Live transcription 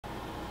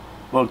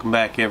Welcome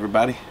back,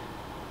 everybody.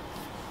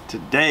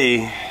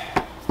 Today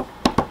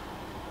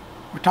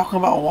we're talking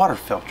about water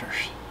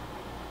filters.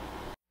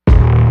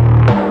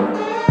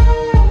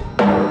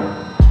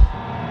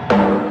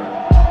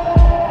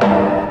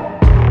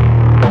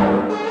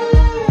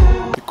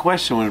 The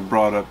question was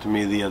brought up to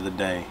me the other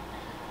day,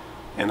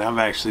 and I've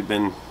actually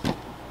been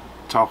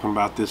talking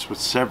about this with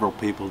several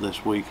people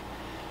this week,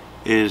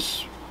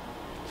 is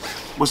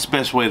what's the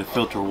best way to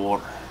filter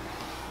water?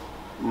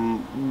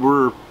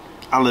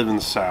 I live in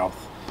the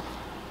South,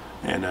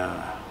 and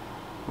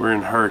we're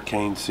in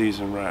hurricane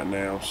season right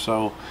now,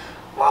 so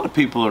a lot of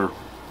people are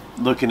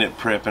looking at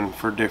prepping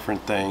for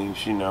different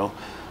things, you know.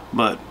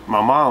 But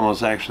my mom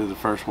was actually the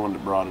first one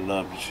that brought it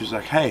up, and she's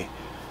like, hey,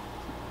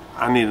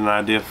 I need an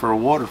idea for a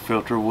water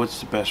filter. What's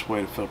the best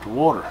way to filter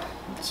water?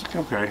 It's like,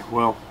 okay,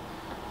 well,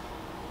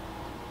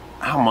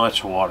 how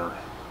much water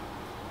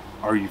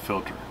are you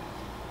filtering?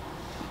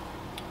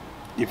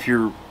 If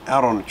you're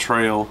out on a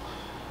trail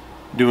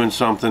doing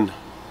something,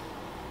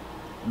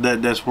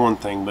 that's one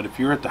thing. But if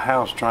you're at the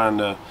house trying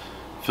to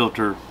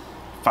filter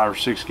 5 or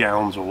 6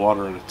 gallons of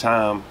water at a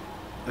time,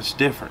 it's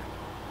different.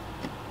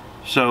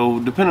 So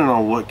depending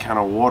on what kind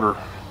of water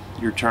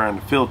you're trying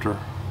to filter,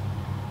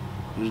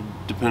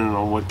 depending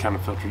on what kind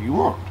of filter you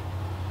want.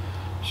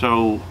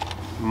 So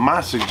my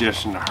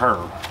suggestion to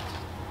her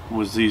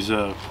was these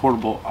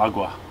portable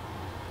agua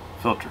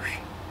filters,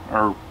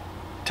 or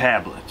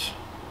tablets.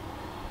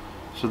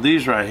 So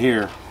these right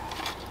here,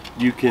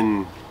 you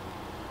can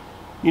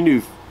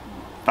do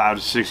 5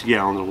 to 6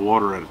 gallons of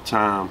water at a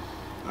time.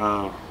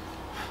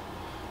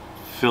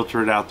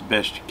 Filter it out the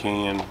best you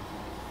can,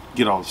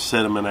 get all the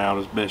sediment out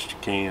as best you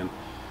can,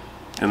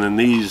 and then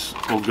these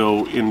will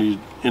go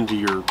into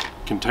your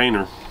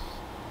container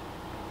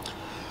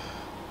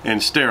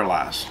and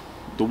sterilize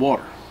the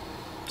water.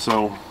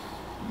 So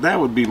that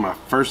would be my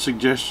first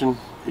suggestion.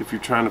 If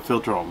you're trying to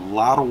filter a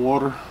lot of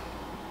water,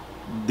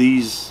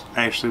 these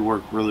actually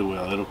work really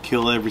well. It'll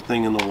kill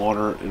everything in the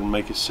water and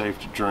make it safe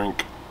to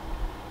drink,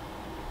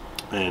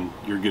 and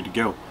you're good to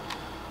go.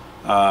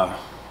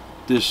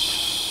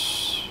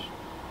 This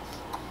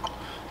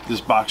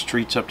box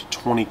treats up to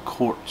 20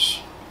 quarts.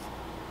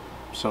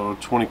 So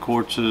 20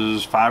 quarts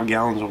is 5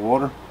 gallons of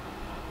water.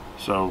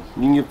 So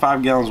you can get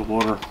 5 gallons of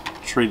water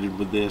treated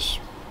with this,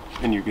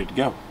 and you're good to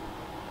go.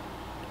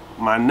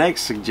 My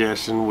next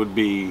suggestion would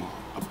be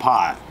a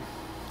pot.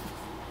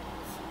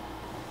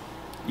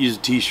 Use a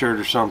t-shirt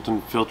or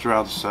something, filter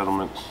out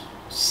the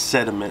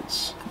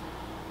sediments,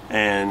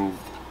 and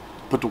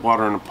put the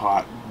water in a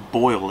pot,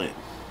 boil it,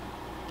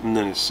 and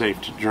then it's safe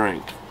to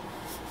drink.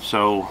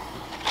 So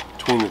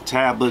between the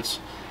tablets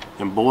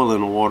and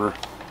boiling the water,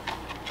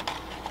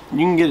 you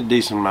can get a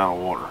decent amount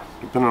of water,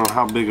 depending on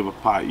how big of a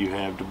pot you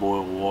have to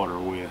boil water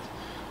with.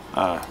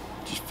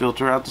 Just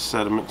filter out the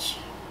sediments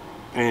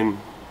and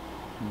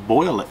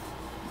boil it.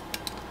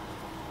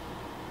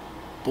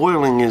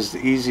 Boiling is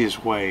the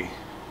easiest way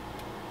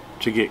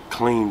to get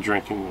clean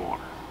drinking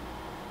water.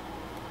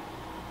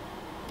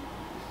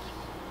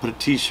 Put a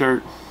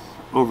t-shirt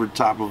over the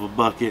top of a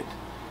bucket,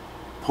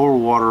 pour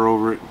water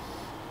over it.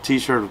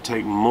 T-shirt will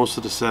take most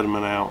of the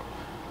sediment out,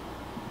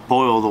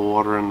 boil the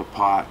water in the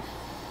pot,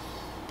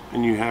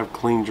 and you have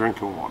clean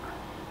drinking water.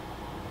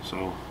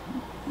 So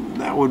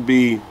that would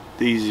be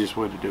the easiest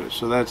way to do it.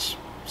 So that's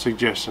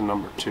suggestion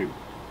number 2.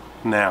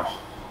 Now,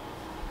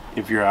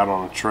 if you're out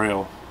on a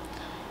trail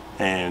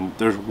and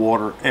there's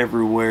water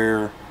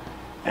everywhere,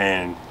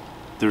 and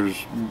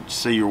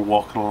say you're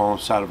walking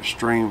alongside of a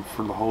stream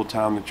for the whole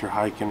time that you're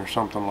hiking or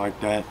something like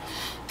that,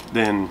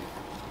 then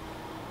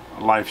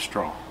a life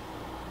straw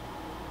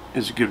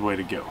is a good way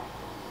to go.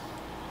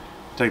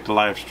 Take the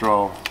life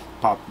straw,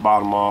 pop the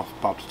bottom off,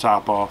 pop the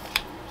top off,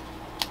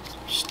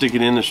 stick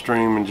it in the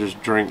stream, and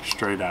just drink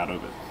straight out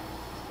of it.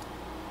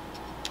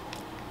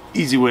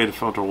 Easy way to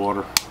filter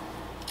water,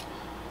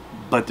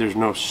 but there's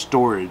no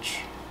storage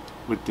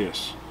with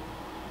this.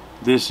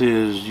 This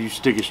is, you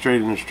stick it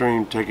straight in the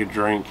stream, take a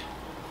drink,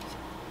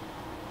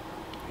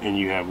 and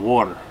you have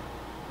water.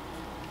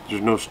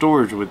 There's no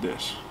storage with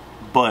this,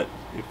 but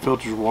it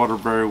filters water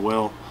very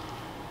well.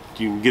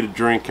 You can get a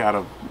drink out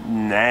of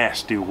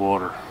nasty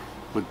water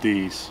with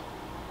these,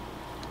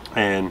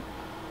 and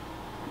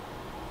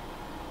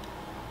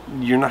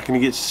you're not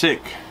going to get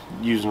sick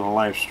using a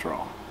life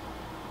straw.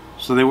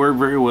 So they work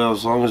very well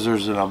as long as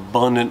there's an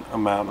abundant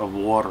amount of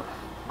water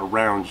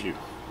around you.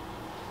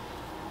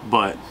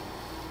 But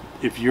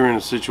if you're in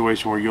a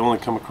situation where you only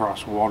come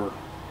across water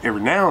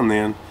every now and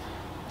then,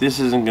 this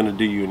isn't going to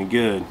do you any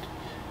good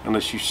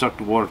unless you suck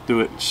the water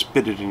through it and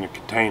spit it in a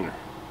container.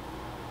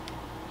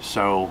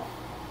 So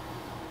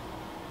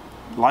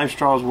life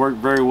straws work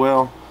very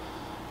well,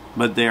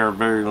 but they are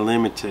very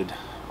limited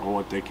on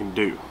what they can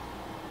do.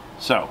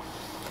 So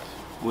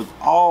with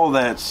all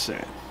that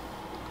said,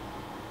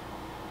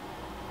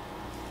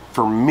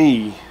 for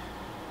me,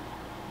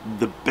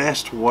 the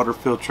best water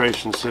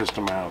filtration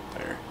system out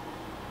there,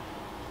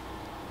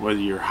 whether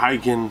you're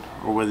hiking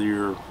or whether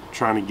you're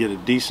trying to get a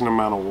decent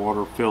amount of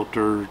water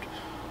filtered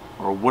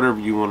or whatever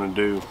you want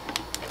to do,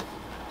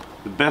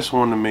 the best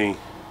one to me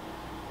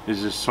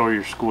is this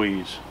Sawyer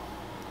Squeeze.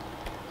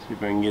 See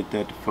if I can get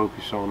that to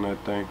focus on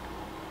that thing.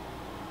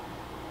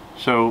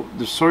 So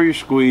the Sawyer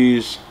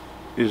Squeeze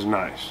is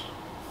nice.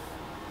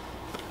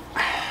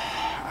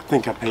 I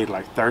think I paid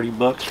like 30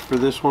 bucks for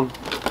this one.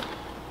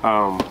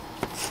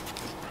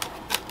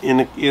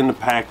 In the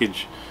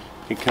package,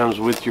 it comes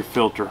with your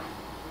filter.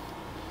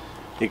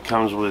 It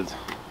comes with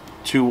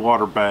 2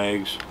 water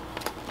bags,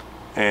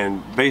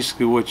 and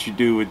basically what you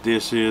do with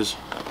this is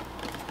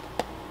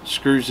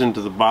screws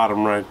into the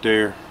bottom right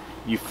there.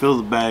 You fill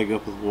the bag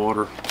up with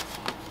water,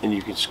 and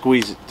you can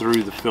squeeze it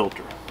through the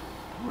filter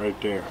right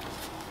there.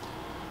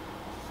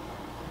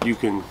 You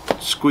can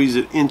squeeze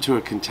it into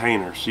a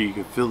container, so you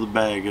can fill the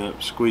bag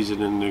up, squeeze it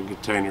into a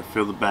container,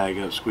 fill the bag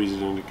up, squeeze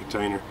it into a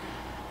container,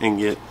 and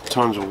get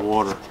tons of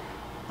water.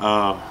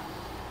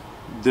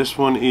 This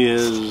one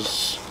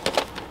is,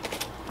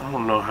 I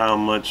don't know how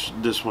much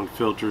this one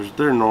filters.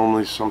 They're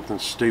normally something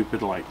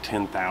stupid like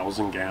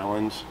 10,000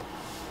 gallons.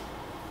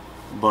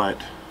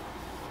 But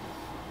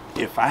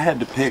if I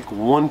had to pick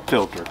one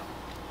filter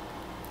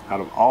out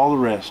of all the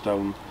rest of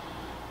them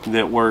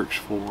that works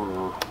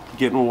for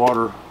getting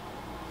water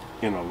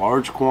in a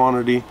large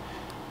quantity,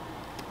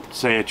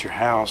 say at your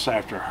house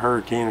after a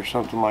hurricane or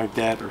something like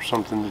that, or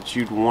something that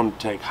you'd want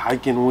to take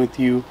hiking with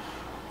you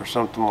or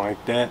something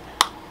like that,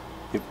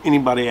 if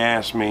anybody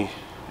asks me,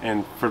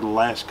 and for the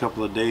last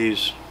couple of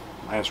days,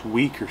 last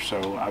week or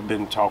so, I've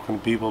been talking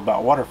to people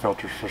about water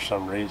filters for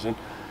some reason,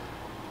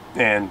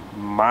 and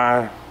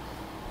my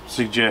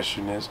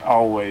suggestion is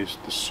always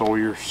the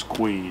Sawyer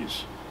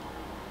Squeeze.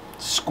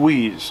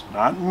 Squeeze,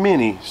 not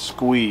mini,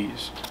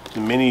 squeeze.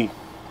 The mini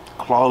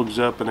clogs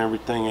up and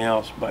everything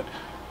else, but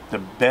the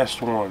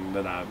best one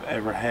that I've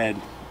ever had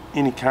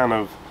any kind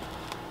of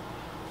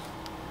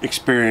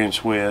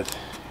experience with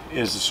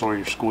is the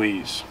Sawyer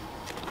Squeeze.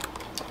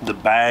 The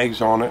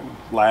bags on it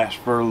last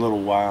for a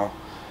little while,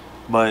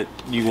 but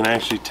you can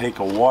actually take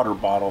a water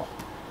bottle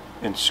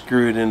and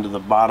screw it into the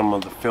bottom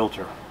of the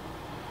filter.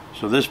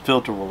 So this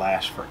filter will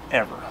last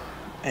forever,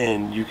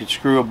 and you can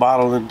screw a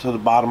bottle into the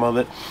bottom of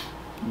it,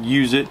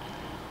 use it.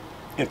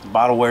 If the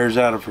bottle wears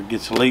out, if it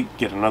gets a leak,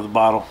 get another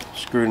bottle,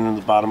 screw it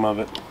into the bottom of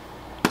it.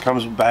 It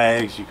comes with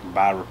bags. You can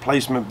buy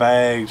replacement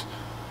bags,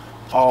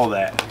 all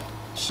that.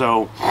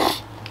 So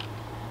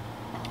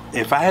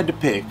if I had to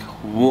pick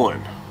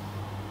one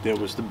that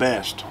was the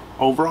best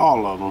over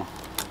all of them,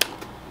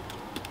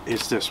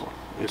 it's this one.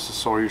 It's the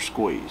Sawyer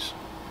Squeeze.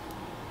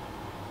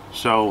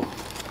 So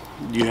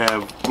you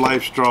have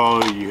Life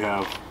Straw, you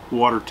have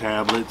water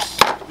tablets,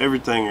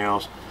 everything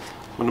else,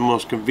 but the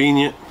most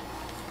convenient,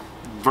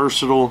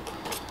 versatile,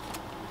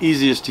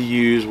 easiest to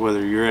use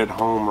whether you're at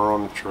home or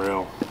on the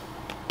trail,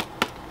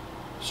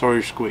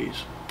 Sawyer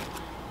Squeeze.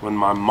 When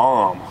my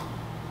mom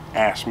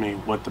asked me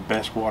what the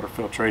best water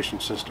filtration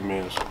system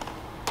is,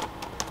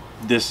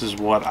 this is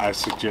what I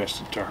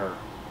suggested to her.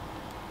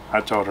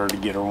 I told her to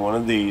get her one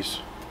of these.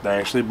 They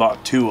actually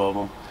bought 2 of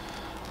them,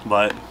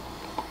 but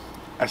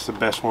that's the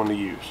best one to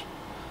use.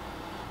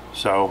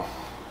 So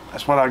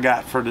that's what I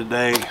got for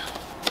today.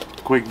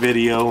 Quick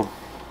video.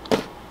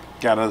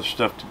 Got other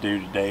stuff to do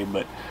today,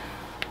 but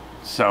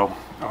so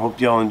I hope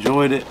y'all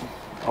enjoyed it.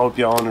 I hope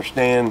y'all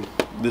understand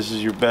this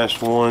is your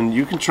best one.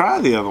 You can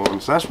try the other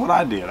ones. That's what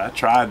I did. I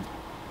tried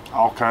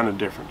all kind of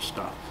different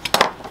stuff.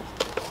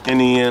 In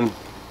the end,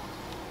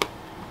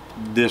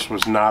 this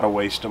was not a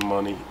waste of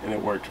money, and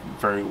it worked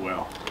very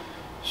well.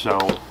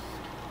 So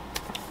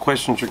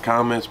questions or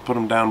comments, put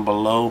them down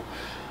below.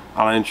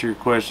 I'll answer your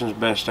questions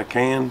best I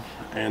can,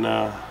 and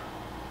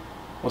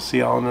we'll see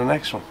y'all in the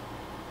next one.